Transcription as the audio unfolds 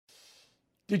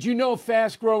Did you know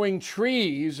Fast Growing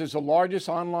Trees is the largest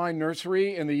online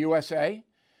nursery in the USA?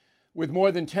 With more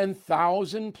than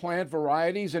 10,000 plant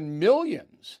varieties and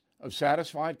millions of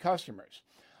satisfied customers.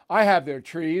 I have their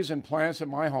trees and plants at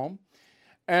my home,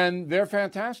 and they're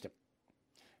fantastic.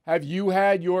 Have you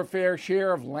had your fair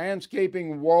share of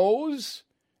landscaping woes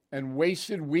and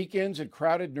wasted weekends at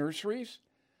crowded nurseries?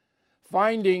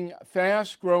 Finding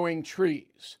Fast Growing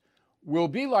Trees will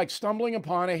be like stumbling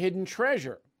upon a hidden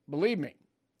treasure, believe me.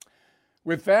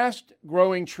 With Fast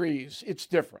Growing Trees, it's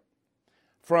different.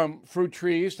 From fruit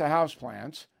trees to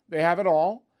houseplants, they have it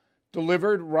all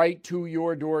delivered right to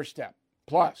your doorstep.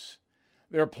 Plus,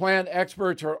 their plant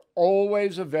experts are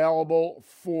always available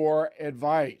for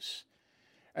advice.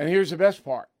 And here's the best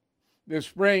part. This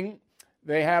spring,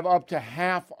 they have up to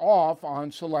half off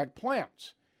on select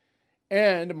plants.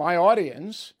 And my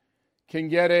audience can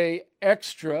get an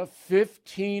extra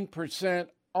 15%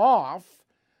 off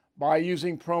by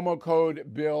using promo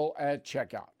code BILL at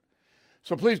checkout.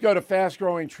 So please go to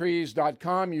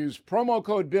fastgrowingtrees.com, use promo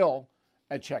code BILL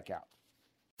at checkout.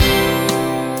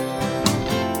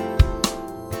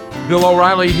 Bill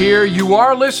O'Reilly here. You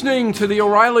are listening to the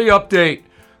O'Reilly Update.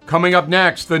 Coming up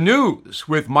next, the news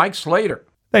with Mike Slater.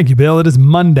 Thank you, Bill. It is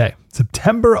Monday,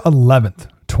 September 11th,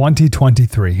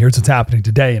 2023. Here's what's happening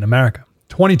today in America.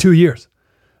 22 years.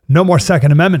 No more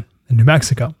Second Amendment in New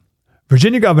Mexico.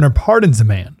 Virginia governor pardons a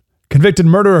man. Convicted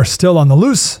murderer still on the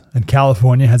loose, and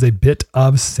California has a bit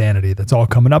of sanity. That's all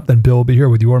coming up. Then Bill will be here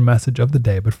with your message of the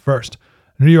day. But first,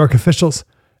 New York officials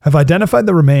have identified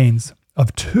the remains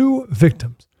of 2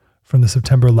 victims from the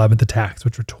September 11th attacks,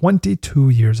 which were 22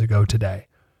 years ago today.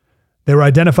 They were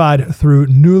identified through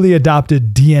newly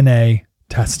adopted DNA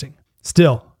testing.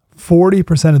 Still,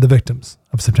 40% of the victims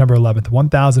of September 11th,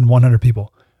 1,100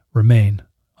 people, remain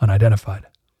unidentified.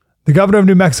 The governor of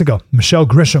New Mexico, Michelle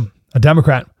Grisham, a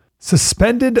Democrat,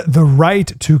 suspended the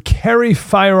right to carry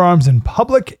firearms in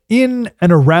public in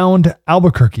and around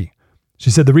Albuquerque. She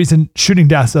said the recent shooting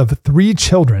deaths of 3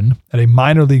 children at a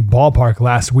minor league ballpark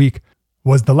last week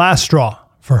was the last straw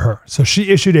for her. So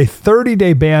she issued a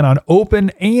 30-day ban on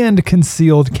open and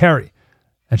concealed carry.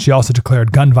 And she also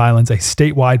declared gun violence a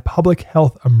statewide public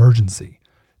health emergency.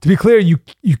 To be clear, you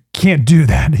can't do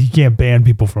that. You can't ban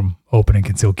people from open and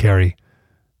concealed carry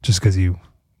just because you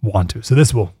want to. So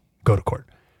this will go to court.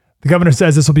 The governor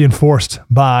says this will be enforced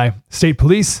by state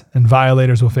police, and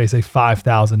violators will face a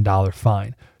 $5,000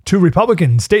 fine. 2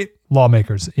 Republican state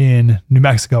lawmakers in New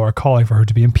Mexico are calling for her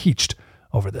to be impeached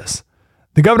over this.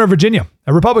 The governor of Virginia,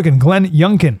 a Republican, Glenn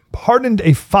Youngkin, pardoned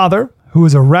a father who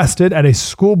was arrested at a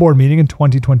school board meeting in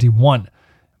 2021.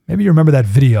 Maybe you remember that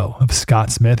video of Scott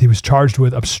Smith. He was charged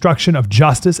with obstruction of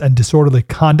justice and disorderly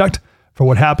conduct for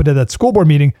what happened at that school board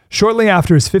meeting shortly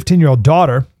after his 15-year-old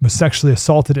daughter was sexually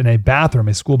assaulted in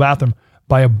a school bathroom,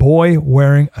 by a boy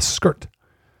wearing a skirt.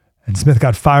 And Smith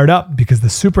got fired up because the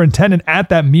superintendent at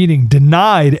that meeting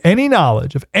denied any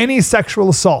knowledge of any sexual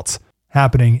assaults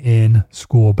happening in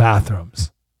school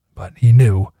bathrooms. But he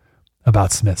knew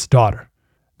about Smith's daughter.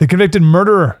 The convicted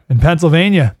murderer in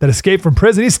Pennsylvania that escaped from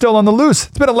prison, he's still on the loose.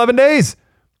 It's been 11 days.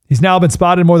 He's now been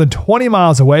spotted more than 20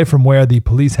 miles away from where the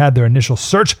police had their initial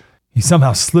search. He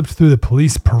somehow slipped through the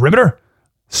police perimeter,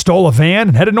 stole a van,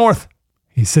 and headed north.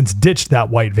 He's since ditched that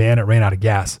white van. It ran out of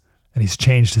gas, and he's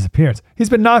changed his appearance. He's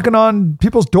been knocking on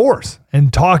people's doors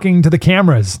and talking to the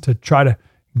cameras to try to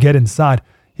get inside.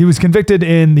 He was convicted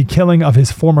in the killing of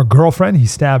his former girlfriend. He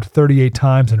stabbed 38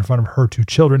 times in front of her 2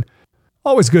 children.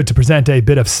 Always good to present a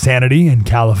bit of sanity in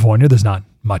California. There's not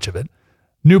much of it.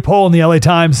 New poll in the LA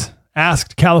Times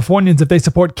asked Californians if they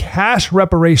support cash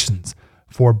reparations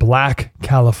for Black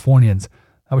Californians.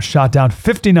 That was shot down.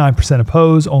 59%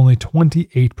 oppose, only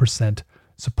 28%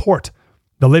 support.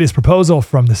 The latest proposal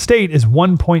from the state is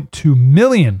 $1.2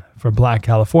 million for Black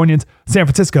Californians. San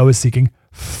Francisco is seeking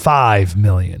 $5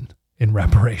 million in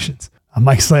reparations. I'm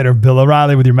Mike Slater, Bill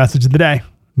O'Reilly with your message of the day.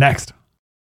 Next.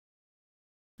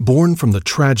 Born from the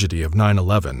tragedy of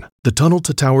 9/11, the Tunnel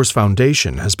to Towers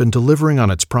Foundation has been delivering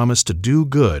on its promise to do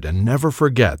good and never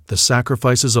forget the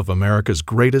sacrifices of America's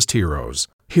greatest heroes.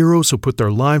 Heroes who put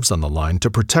their lives on the line to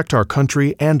protect our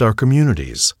country and our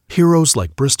communities. Heroes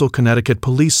like Bristol, Connecticut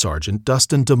Police Sergeant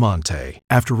Dustin DeMonte.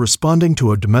 After responding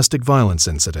to a domestic violence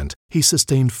incident, he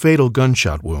sustained fatal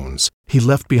gunshot wounds. He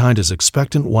left behind his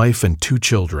expectant wife and 2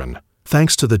 children.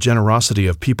 Thanks to the generosity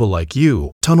of people like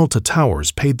you, Tunnel to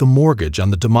Towers paid the mortgage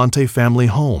on the DeMonte family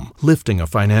home, lifting a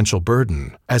financial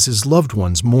burden. As his loved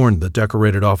ones mourned the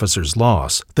decorated officer's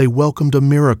loss, they welcomed a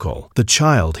miracle, the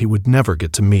child he would never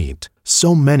get to meet.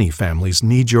 So many families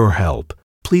need your help.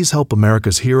 Please help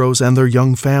America's heroes and their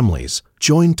young families.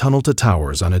 Join Tunnel to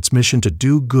Towers on its mission to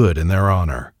do good in their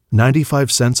honor.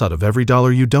 95 cents out of every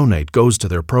dollar you donate goes to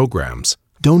their programs.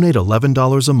 Donate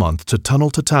 $11 a month to Tunnel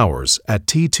to Towers at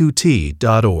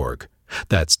T2T.org.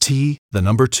 That's T2T.org.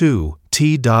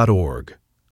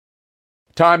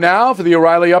 Time now for the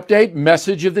O'Reilly Update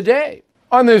message of the day.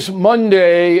 On this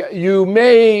Monday, you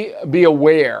may be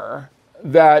aware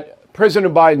that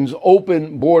President Biden's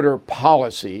open border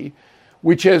policy,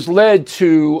 which has led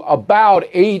to about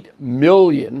 8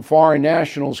 million foreign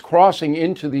nationals crossing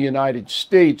into the United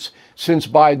States since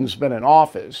Biden's been in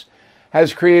office,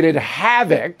 has created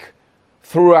havoc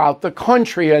throughout the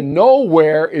country. And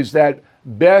nowhere is that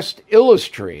best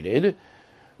illustrated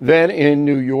than in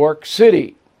New York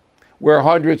City, where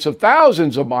hundreds of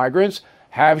thousands of migrants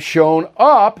have shown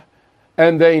up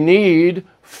and they need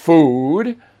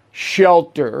food,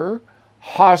 shelter,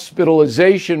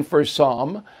 hospitalization for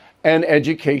some, and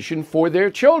education for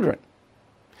their children.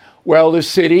 Well, the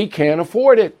city can't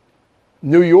afford it.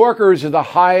 New Yorkers are the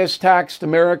highest taxed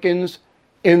Americans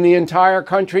in the entire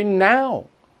country now.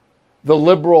 The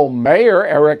liberal mayor,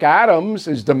 Eric Adams,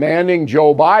 is demanding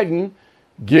Joe Biden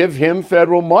give him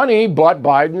federal money, but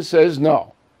Biden says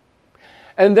no.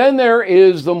 And then there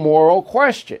is the moral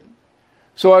question.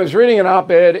 So I was reading an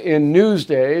op-ed in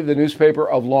Newsday, the newspaper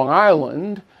of Long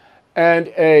Island, and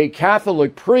a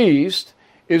Catholic priest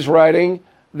is writing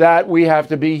that we have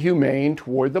to be humane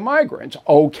toward the migrants.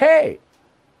 Okay,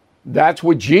 that's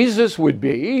what Jesus would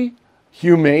be,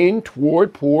 humane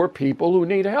toward poor people who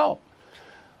need help.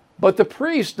 But the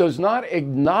priest does not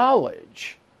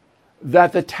acknowledge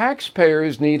that the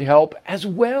taxpayers need help as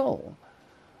well.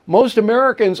 Most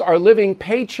Americans are living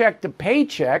paycheck to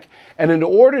paycheck, and in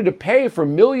order to pay for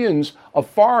millions of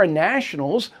foreign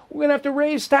nationals, we're going to have to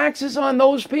raise taxes on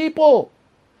those people.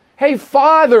 Hey,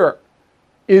 Father,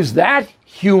 is that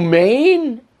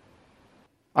humane?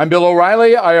 I'm Bill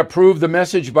O'Reilly. I approve the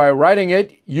message by writing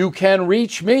it. You can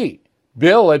reach me,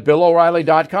 Bill at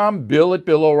BillO'Reilly.com, Bill at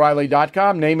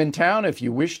BillO'Reilly.com, name and town if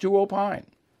you wish to opine.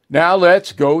 Now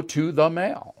let's go to the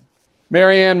mail.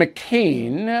 Marianne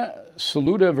McCain,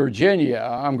 Saluda, Virginia.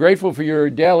 I'm grateful for your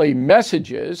daily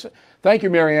messages. Thank you,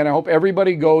 Marianne. I hope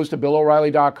everybody goes to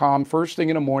BillO'Reilly.com first thing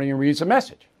in the morning and reads a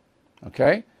message.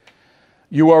 Okay?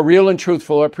 You are real and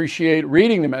truthful. I appreciate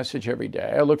reading the message every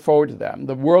day. I look forward to them.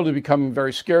 The world is becoming a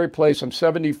very scary place. I'm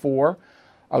 74.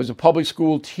 I was a public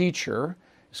school teacher.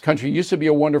 This country used to be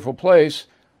a wonderful place.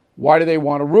 Why do they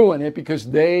want to ruin it? Because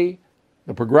they,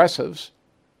 the progressives,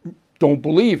 don't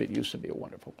believe it used to be a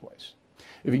wonderful place.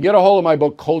 If you get a hold of my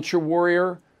book, Culture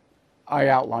Warrior, I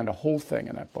outlined a whole thing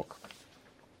in that book.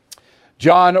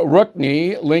 John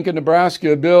Rookney, Lincoln,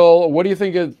 Nebraska. Bill, what do you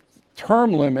think of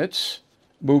term limits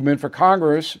movement for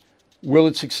Congress? Will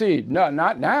it succeed? No,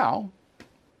 not now,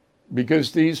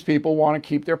 because these people want to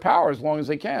keep their power as long as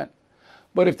they can.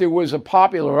 But if there was a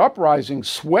popular uprising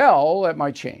swell, that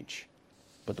might change.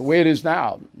 But the way it is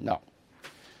now, no.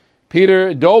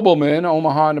 Peter Dobelman,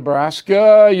 Omaha,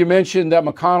 Nebraska. You mentioned that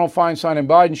McConnell, Feinstein, and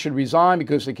Biden should resign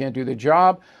because they can't do their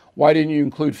job. Why didn't you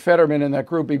include Fetterman in that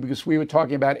group? Because we were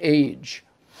talking about age,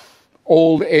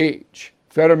 old age.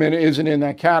 Fetterman isn't in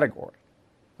that category.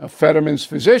 Fetterman's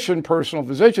physician, personal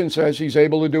physician, says he's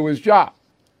able to do his job.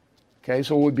 Okay,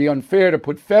 so it would be unfair to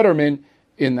put Fetterman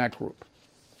in that group.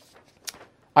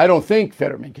 I don't think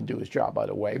Fetterman can do his job, by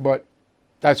the way, but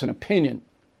that's an opinion.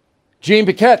 Jean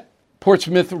Paquette,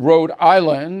 Portsmouth, Rhode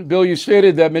Island. Bill, you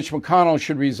stated that Mitch McConnell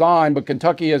should resign, but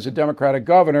Kentucky has a Democratic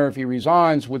governor. If he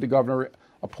resigns, would the governor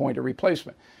appoint a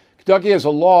replacement? Kentucky has a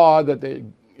law that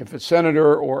if a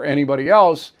senator or anybody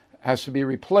else has to be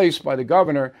replaced by the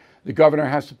governor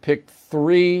has to pick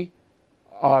 3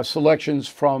 selections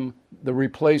from the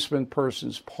replacement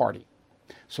person's party.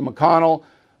 So McConnell,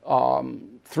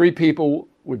 3 people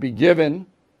would be given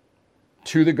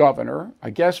to the governor, I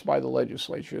guess by the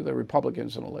legislature, the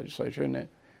Republicans in the legislature,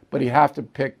 but he'd have to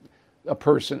pick a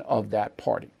person of that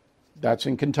party. That's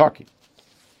in Kentucky.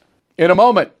 In a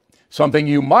moment, something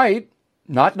you might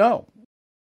not know.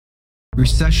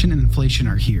 Recession and inflation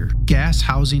are here. Gas,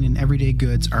 housing, and everyday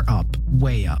goods are up,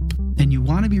 way up. And you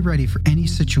want to be ready for any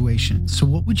situation. So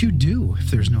what would you do if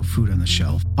there's no food on the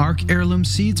shelf? ARC Heirloom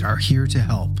Seeds are here to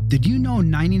help. Did you know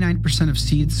 99% of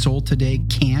seeds sold today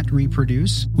can't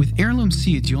reproduce? With Heirloom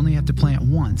Seeds, you only have to plant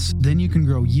once. Then you can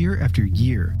grow year after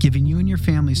year, giving you and your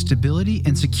family stability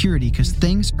and security because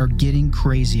things are getting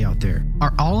crazy out there.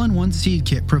 Our all-in-one seed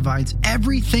kit provides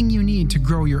everything you need to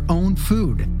grow your own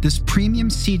food. This premium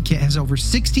seed kit has over over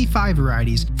 65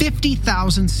 varieties,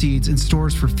 50,000 seeds, and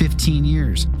stores for 15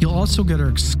 years. You'll also get our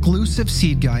exclusive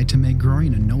seed guide to make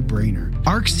growing a no-brainer.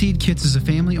 ARC Seed Kits is a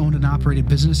family-owned and operated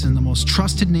business and the most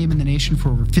trusted name in the nation for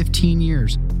over 15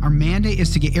 years. Our mandate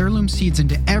is to get heirloom seeds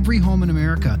into every home in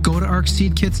America. Go to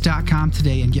arcseedkits.com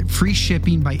today and get free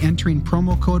shipping by entering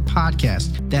promo code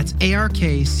podcast. That's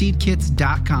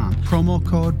ARKseedkits.com, promo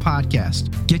code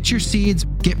podcast. Get your seeds,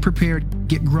 get prepared,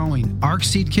 get growing.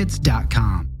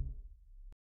 arcseedkits.com.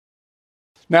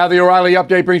 Now, the O'Reilly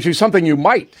Update brings you something you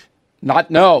might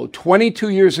not know. 22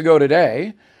 years ago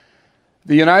today,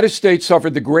 the United States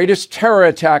suffered the greatest terror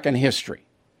attack in history.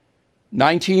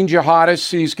 19 jihadists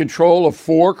seized control of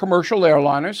 4 commercial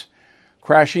airliners,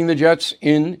 crashing the jets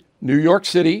in New York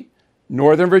City,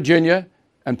 Northern Virginia,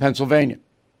 and Pennsylvania.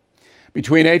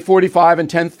 Between 8:45 and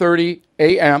 10:30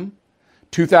 a.m.,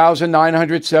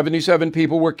 2,977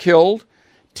 people were killed,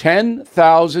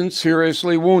 10,000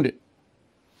 seriously wounded.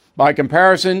 By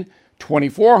comparison,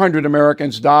 2,400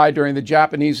 Americans died during the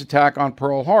Japanese attack on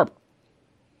Pearl Harbor.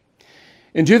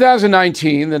 In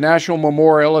 2019, the National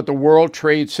Memorial at the World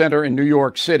Trade Center in New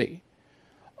York City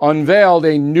unveiled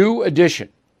a new edition,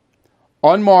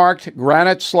 unmarked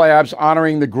granite slabs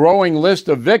honoring the growing list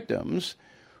of victims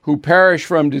who perished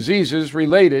from diseases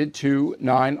related to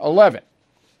 9/11.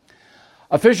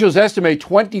 Officials estimate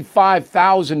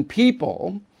 25,000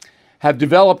 people have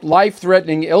developed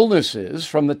life-threatening illnesses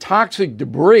from the toxic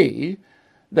debris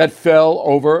that fell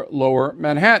over Lower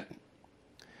Manhattan.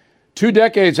 2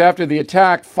 decades after the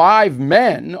attack, 5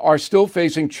 men are still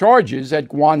facing charges at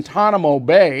Guantanamo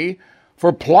Bay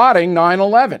for plotting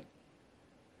 9/11.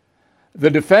 The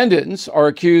defendants are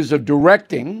accused of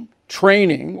directing,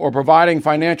 training, or providing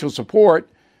financial support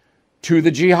to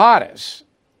the jihadists.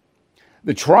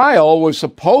 The trial was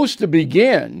supposed to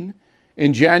begin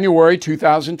in January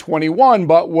 2021,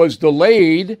 but was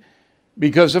delayed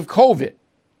because of COVID.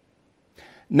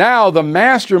 Now, the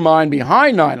mastermind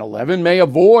behind 9/11 may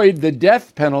avoid the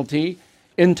death penalty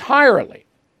entirely.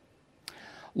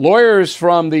 Lawyers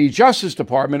from the Justice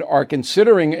Department are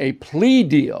considering a plea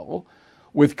deal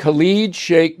with Khalid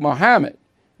Sheikh Mohammed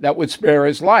that would spare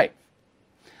his life.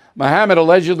 Mohammed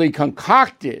allegedly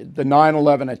concocted the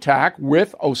 9/11 attack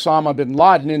with Osama bin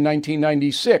Laden in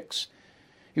 1996.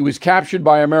 He was captured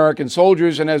by American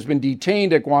soldiers and has been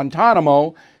detained at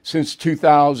Guantanamo since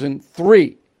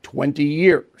 2003, 20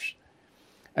 years.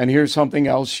 And here's something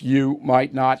else you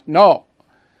might not know.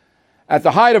 At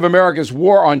the height of America's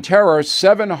war on terror,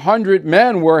 700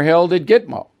 men were held at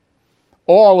Gitmo,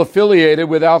 all affiliated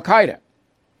with Al-Qaeda.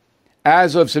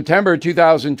 As of September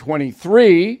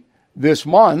 2023, this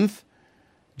month,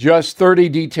 just 30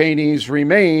 detainees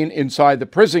remain inside the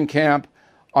prison camp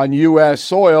on U.S.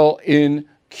 soil in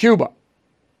Cuba.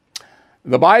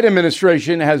 The Biden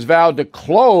administration has vowed to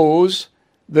close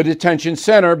the detention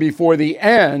center before the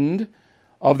end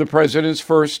of the president's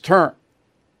first term.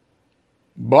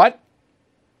 But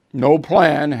no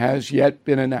plan has yet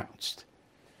been announced.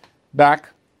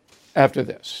 Back after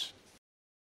this.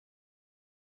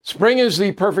 Spring is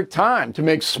the perfect time to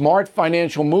make smart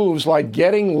financial moves like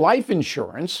getting life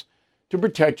insurance to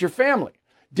protect your family.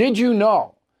 Did you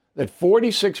know that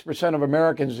 46% of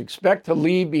Americans expect to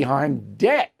leave behind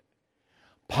debt?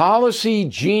 Policy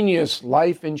Genius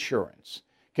Life Insurance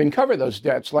can cover those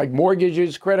debts like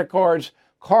mortgages, credit cards,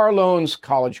 car loans,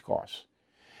 college costs.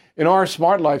 In our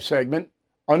Smart Life segment,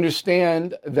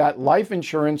 understand that life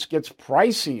insurance gets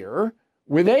pricier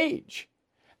with age,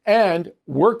 and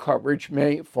work coverage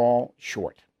may fall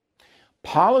short.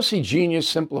 Policy Genius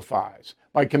simplifies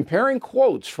by comparing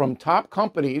quotes from top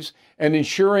companies and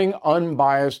ensuring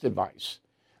unbiased advice.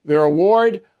 Their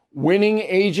award-winning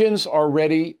agents are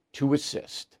ready to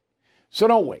assist. So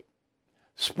don't wait.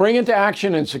 Spring into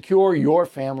action and secure your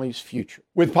family's future.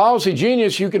 With Policy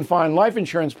Genius, you can find life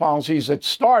insurance policies that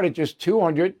start at just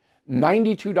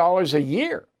 $292 a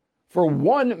year for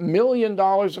 $1 million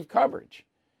of coverage.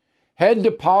 Head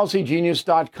to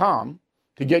policygenius.com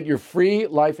to get your free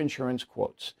life insurance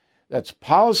quotes. That's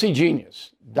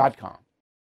policygenius.com.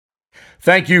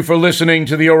 Thank you for listening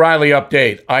to the O'Reilly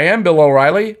Update. I am Bill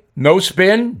O'Reilly. No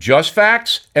spin, just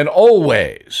facts, and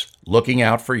always looking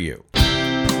out for you.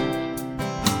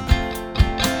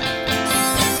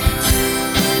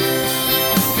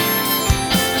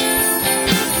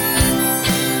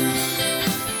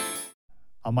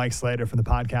 I'm Mike Slater from the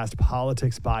podcast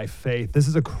Politics by Faith. This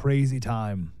is a crazy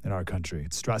time in our country.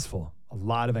 It's stressful, a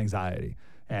lot of anxiety,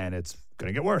 and it's going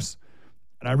to get worse.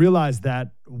 And I realized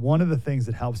that one of the things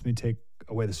that helps me take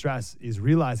away the stress is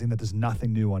realizing that there's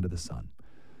nothing new under the sun.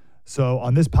 So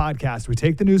on this podcast, we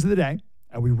take the news of the day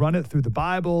And we run it through the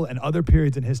Bible and other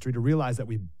periods in history to realize that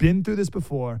we've been through this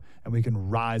before and we can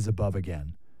rise above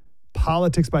again.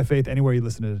 Politics by Faith, anywhere you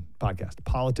listen to the podcast.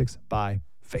 Politics by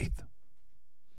Faith.